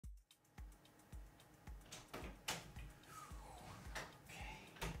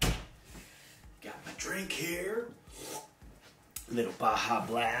drink here. Little Baja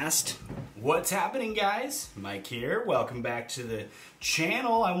Blast. What's happening, guys? Mike here. Welcome back to the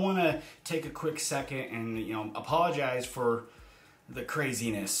channel. I want to take a quick second and, apologize for the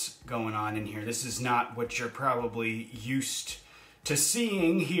craziness going on in here. This is not what you're probably used to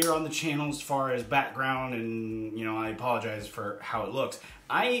seeing here on the channel as far as background, and, I apologize for how it looks.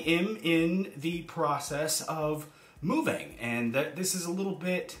 I am in the process of moving, and this is a little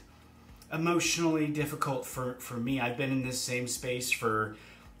bit emotionally difficult for me. I've been in this same space for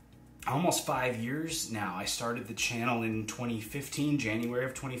almost 5 years now. I started the channel in 2015, January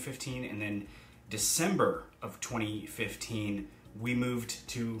of 2015, and then December of 2015, we moved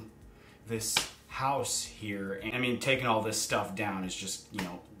to this house here. And I mean, taking all this stuff down is just,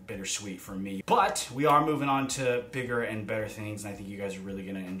 bittersweet for me. But we are moving on to bigger and better things, and I think you guys are really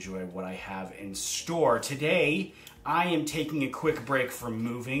gonna enjoy what I have in store. Today, I am taking a quick break from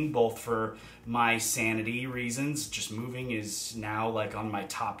moving, both for my sanity reasons. Just moving is now like on my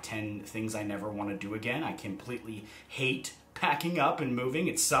top 10 things I never want to do again. I completely hate packing up and moving.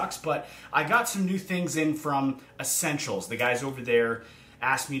 It sucks, but I got some new things in from ESNTLS. The guys over there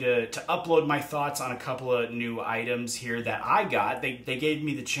asked me to upload my thoughts on a couple of new items here that I got. They gave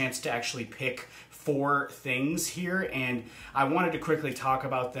me the chance to actually pick 4 things here, and I wanted to quickly talk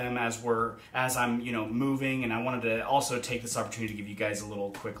about them as I'm moving, and I wanted to also take this opportunity to give you guys a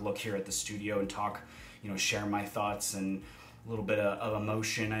little quick look here at the studio and talk, share my thoughts and a little bit of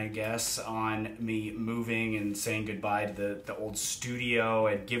emotion, I guess, on me moving and saying goodbye to the old studio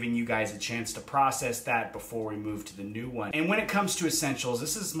and giving you guys a chance to process that before we move to the new one. And when it comes to ESNTLS,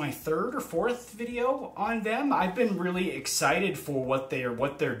 this is my 3rd or 4th video on them. I've been really excited for what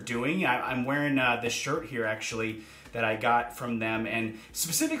they're doing. I'm wearing this shirt here actually that I got from them, and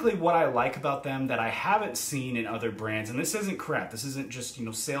specifically what I like about them that I haven't seen in other brands, and this isn't crap, this isn't just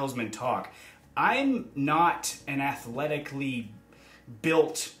salesman talk. I'm not an athletically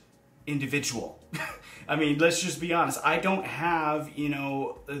built individual. I mean, let's just be honest. I don't have,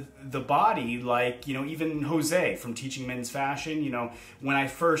 the body like, even Jose from Teaching Men's Fashion. When I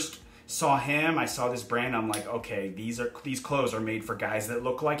first saw him, I saw this brand, I'm like, okay, these clothes are made for guys that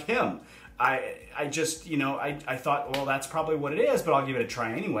look like him. I just, I thought, well, that's probably what it is, but I'll give it a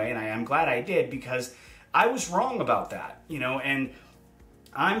try anyway, and I am glad I did, because I was wrong about that, and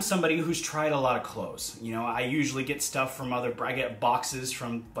I'm somebody who's tried a lot of clothes. I usually get stuff from I get boxes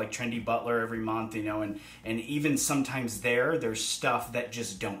from like Trendy Butler every month, and even sometimes there's stuff that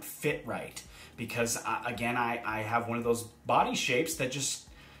just don't fit right. Because again, I have one of those body shapes that just,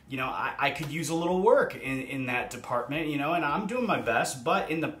 I could use a little work in that department, and I'm doing my best.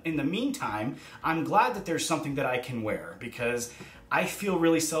 But in the meantime, I'm glad that there's something that I can wear, because I feel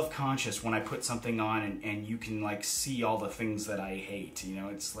really self-conscious when I put something on and you can like see all the things that I hate.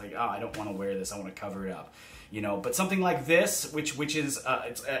 It's like, oh, I don't want to wear this, I want to cover it up. But something like this, which is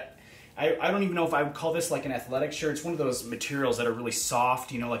I don't even know if I would call this like an athletic shirt. It's one of those materials that are really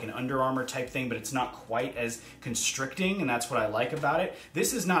soft, like an Under Armour type thing, but it's not quite as constricting, and that's what I like about it.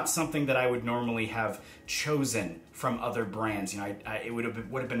 This is not something that I would normally have chosen from other brands. It would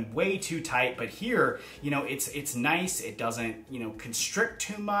have been way too tight, but here, it's nice. It doesn't, constrict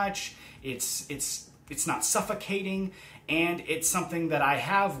too much. It's not suffocating, and it's something that I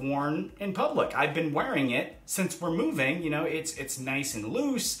have worn in public. I've been wearing it since we're moving. It's nice and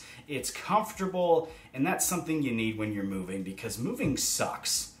loose, it's comfortable, and that's something you need when you're moving, because moving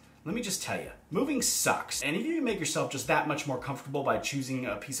sucks. Let me just tell you, moving sucks. And if you can make yourself just that much more comfortable by choosing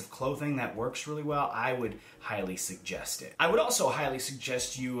a piece of clothing that works really well, I would highly suggest it. I would also highly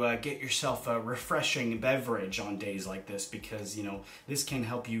suggest you get yourself a refreshing beverage on days like this, because, this can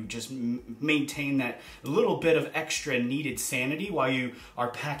help you just maintain that little bit of extra needed sanity while you are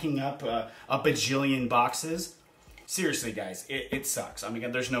packing up a bajillion boxes. Seriously, guys, it sucks. I mean,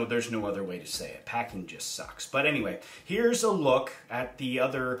 there's no other way to say it. Packing just sucks. But anyway, here's a look at the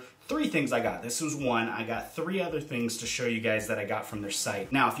other 3 things I got. This was one. I got 3 other things to show you guys that I got from their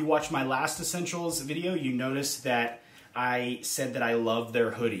site. Now, if you watched my last ESNTLS video, you noticed that I said that I love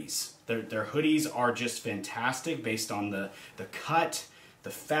their hoodies. Their hoodies are just fantastic based on the cut, the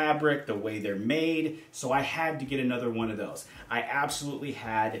fabric, the way they're made. So I had to get another one of those. I absolutely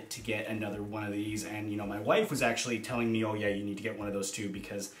had to get another one of these, and my wife was actually telling me, oh yeah, you need to get one of those too,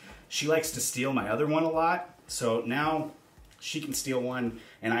 because she likes to steal my other one a lot. So now she can steal one,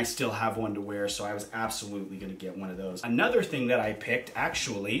 and I still have one to wear, so I was absolutely gonna get one of those. Another thing that I picked,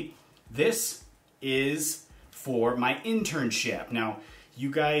 actually, this is for my internship. Now, you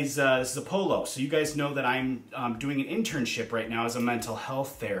guys, this is a polo, so you guys know that I'm doing an internship right now as a mental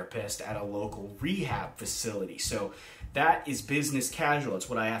health therapist at a local rehab facility. So that is business casual. It's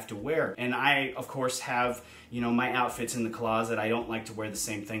what I have to wear. And I, of course, have, my outfits in the closet. I don't like to wear the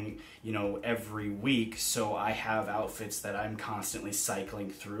same thing, every week. So I have outfits that I'm constantly cycling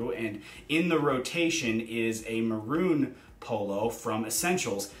through. And in the rotation is a maroon polo from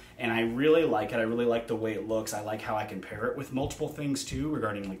ESNTLS. And I really like it. I really like the way it looks. I like how I can pair it with multiple things too,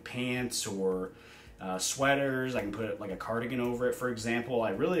 regarding like pants or sweaters. I can put like a cardigan over it, for example.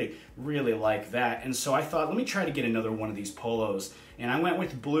 I really, really like that. And so I thought, let me try to get another one of these polos. And I went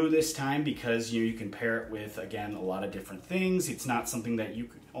with blue this time because you can pair it with, again, a lot of different things. It's not something that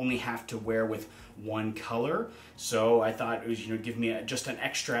you only have to wear with one color. So I thought it was, give me just an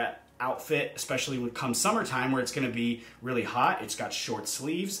extra outfit, especially when it comes summertime where it's going to be really hot. It's got short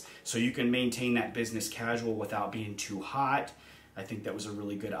sleeves, so you can maintain that business casual without being too hot. I think that was a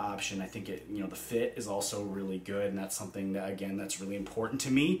really good option. I think the fit is also really good, and that's something that, again, that's really important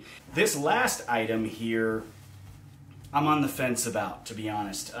to me. This last item here, I'm on the fence about, to be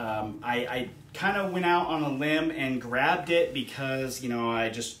honest. I kind of went out on a limb and grabbed it because,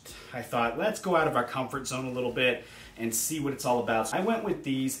 I thought, let's go out of our comfort zone a little bit and see what it's all about. So I went with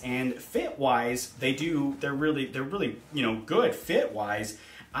these, and fit-wise, they're really good fit-wise.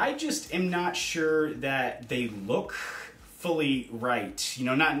 I just am not sure that they look fully right.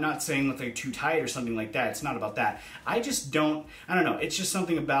 Not saying that they're too tight or something like that. It's not about that. I don't know. It's just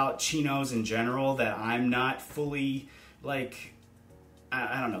something about chinos in general that I'm not fully, like,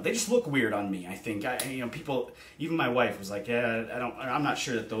 I don't know. They just look weird on me, I think. People, even my wife was like, yeah, I'm not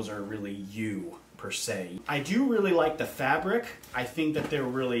sure that those are really you, per se. I do really like the fabric. I think that they're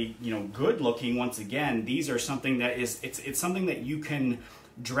really, good looking. Once again, these are something that it's something that you can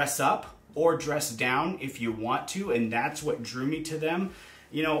dress up or dress down if you want to, and that's what drew me to them.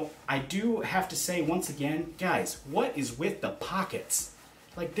 I do have to say, once again, guys, what is with the pockets?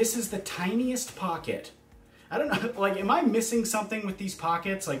 Like, this is the tiniest pocket. I don't know, like, am I missing something with these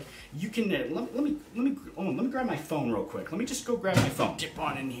pockets? Like, you can, let me grab my phone real quick. Let me just go grab my phone. Dip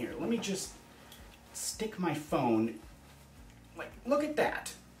on in here. Let me just stick my phone, like, look at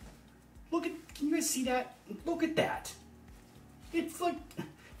that. Can you guys see that? Look at that. It's like,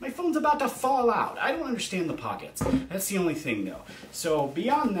 my phone's about to fall out. I don't understand the pockets. That's the only thing, though. So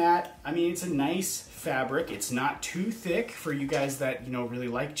beyond that, I mean, it's a nice fabric. It's not too thick for you guys that, really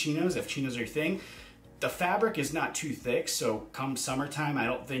like chinos, if chinos are your thing. The fabric is not too thick, so come summertime, I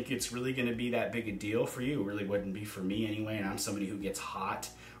don't think it's really gonna be that big a deal for you. It really wouldn't be for me anyway, and I'm somebody who gets hot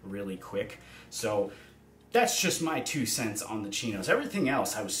really quick. So that's just my 2 cents on the chinos. Everything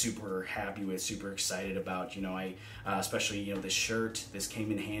else I was super happy with, super excited about. Especially, this shirt. This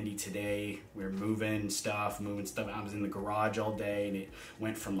came in handy today. We were moving stuff. I was in the garage all day, and it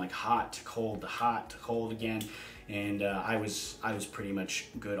went from like hot to cold again. And I was pretty much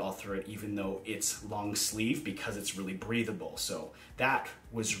good all through it, even though it's long sleeve, because it's really breathable. So that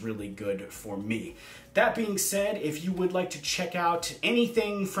was really good for me. That being said, if you would like to check out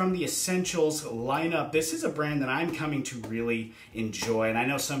anything from the ESNTLS lineup, this is a brand that I'm coming to really enjoy. And I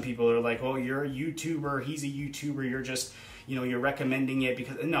know some people are like, oh, you're a YouTuber, he's a YouTuber, you're just, you're recommending it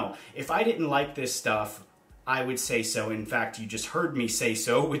because, no, if I didn't like this stuff, I would say so. In fact, you just heard me say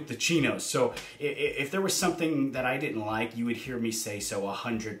so with the chinos. So if there was something that I didn't like, you would hear me say so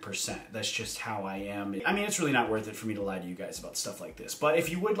 100%. That's just how I am. I mean, it's really not worth it for me to lie to you guys about stuff like this. But if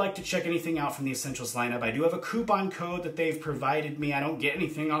you would like to check anything out from the ESNTLS lineup, I do have a coupon code that they've provided me. I don't get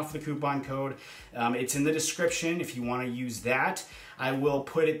anything off the coupon code. It's in the description if you want to use that. I will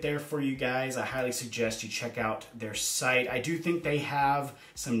put it there for you guys. I highly suggest you check out their site. I do think they have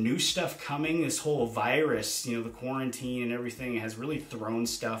some new stuff coming. This whole virus, the quarantine and everything has really thrown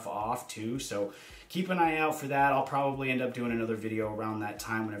stuff off too. So keep an eye out for that. I'll probably end up doing another video around that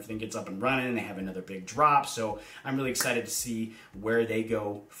time when everything gets up and running and they have another big drop. So I'm really excited to see where they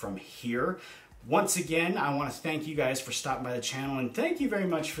go from here. Once again, I want to thank you guys for stopping by the channel, and thank you very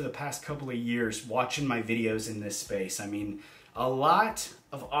much for the past couple of years watching my videos in this space. I mean, a lot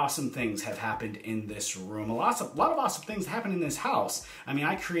of awesome things have happened in this room. A lot of awesome things happened in this house. I mean,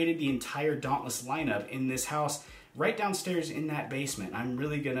 I created the entire Dauntless lineup in this house, right downstairs in that basement. I'm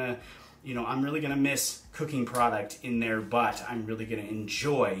really gonna, miss cooking product in there, but I'm really gonna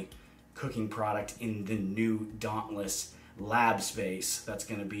enjoy cooking product in the new Dauntless lab space that's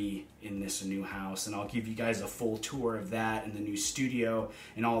going to be in this new house, and I'll give you guys a full tour of that and the new studio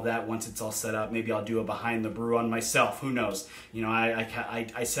and all of that once it's all set up. Maybe I'll do a behind the brew on myself, who knows.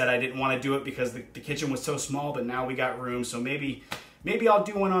 I said I didn't want to do it because the kitchen was so small, but now we got room, so maybe I'll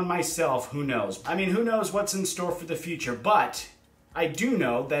do one on myself, who knows. I mean, who knows what's in store for the future, but I do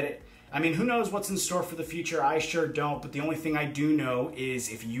know that I mean, who knows what's in store for the future? I sure don't, but the only thing I do know is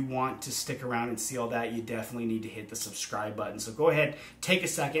if you want to stick around and see all that, you definitely need to hit the subscribe button. So go ahead, take a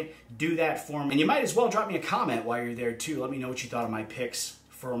second, do that for me. And you might as well drop me a comment while you're there too. Let me know what you thought of my picks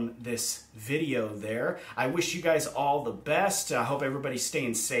from this video there. I wish you guys all the best. I hope everybody's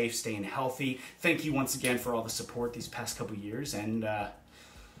staying safe, staying healthy. Thank you once again for all the support these past couple years, and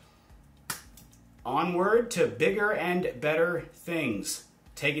onward to bigger and better things.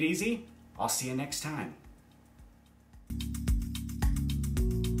 Take it easy. I'll see you next time.